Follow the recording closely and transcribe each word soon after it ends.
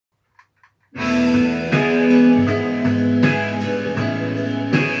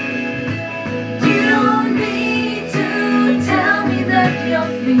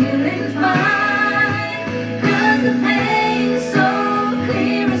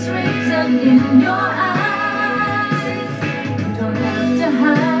written in your eyes. You don't have to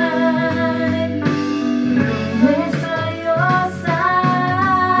hide, always by your side.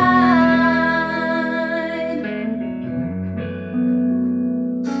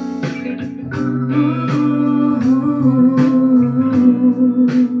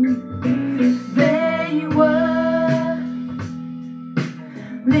 There you were,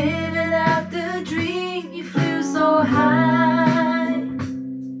 living out the dream. You flew so high,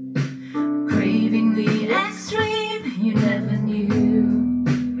 craving the extreme. You never knew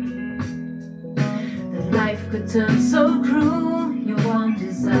that life could turn so cruel. Your one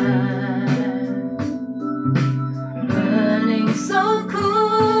desire, burning so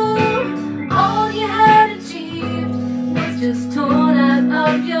cool. All you had achieved was just torn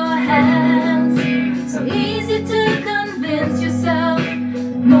out of your hands. So easy to convince yourself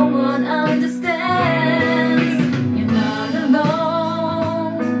no one understands. You're not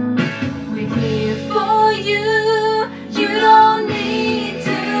alone, we're here for you. You don't need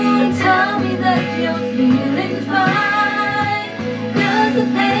to tell me that you're feeling fine, 'cause the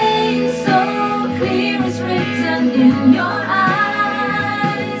pain's so clear, it's written in your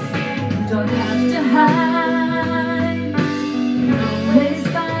eyes. You don't have to hide, always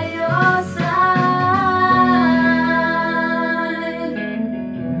by your side.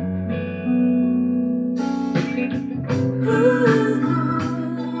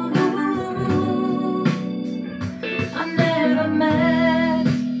 I never met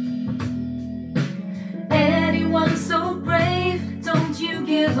anyone so brave. Don't you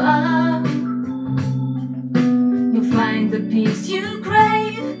give up, you'll find the peace you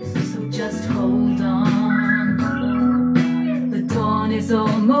crave. So just hold on, the dawn is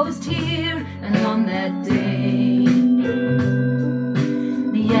almost here. And on that day,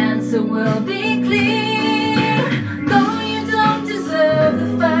 the answer will be clear. Though you don't deserve the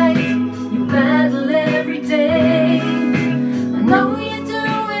fight, you battle every day. I know you're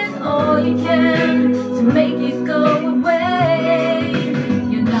doing all you can to make it go away.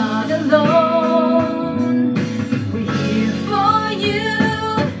 You're not alone, we're here for you.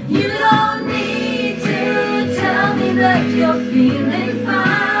 You don't need to tell me that you're feeling